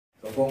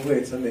总工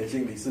会陈美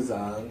静理事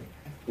长、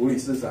吴理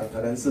事长，台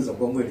南市总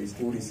工会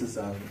吴理事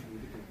长，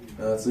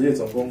职业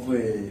总工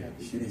会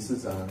徐理事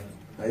长，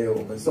还有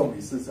我们宋理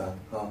事长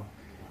啊，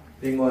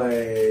另外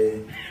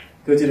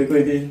各界的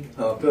贵宾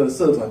啊，各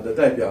社团的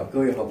代表，各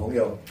位好朋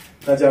友，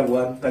大家午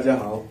安，大家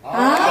好。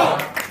好。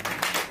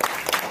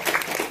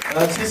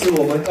其实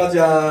我们大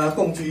家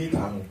共聚一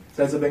堂，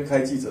在这边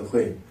开记者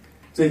会，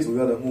最主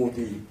要的目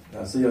的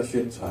是要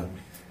宣传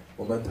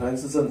我们台南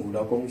市政府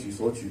劳工局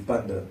所举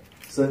办的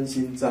身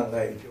心障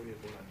碍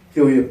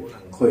就业博览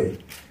会，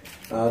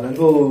能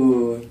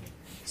够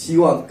希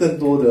望更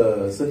多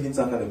的身心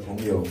障碍的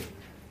朋友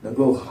能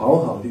够好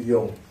好利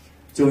用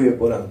就业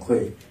博览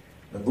会，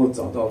能够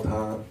找到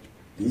他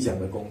理想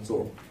的工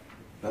作。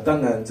当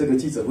然，这个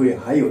记者会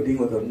还有另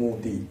外一个目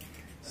的，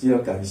是要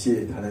感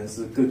谢台南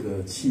市各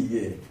个企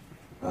业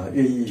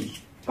愿意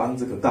帮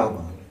这个大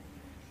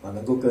忙，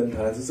能够跟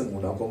台南市政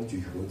府劳工局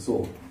合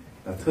作，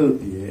特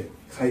别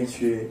开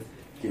缺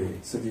给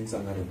身心障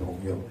碍的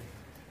朋友。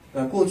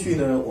那过去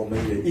呢，我们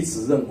也一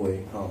直认为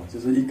就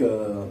是一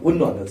个温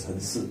暖的城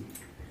市，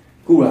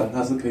固然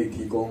它是可以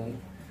提供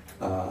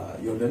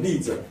有能力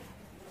者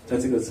在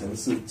这个城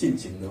市尽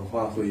情的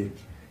发挥，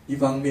一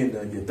方面呢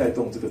也带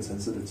动这个城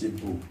市的进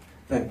步，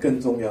但更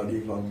重要的一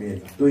方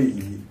面，对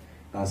于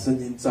身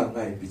心障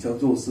碍比较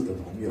弱势的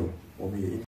朋友，我们也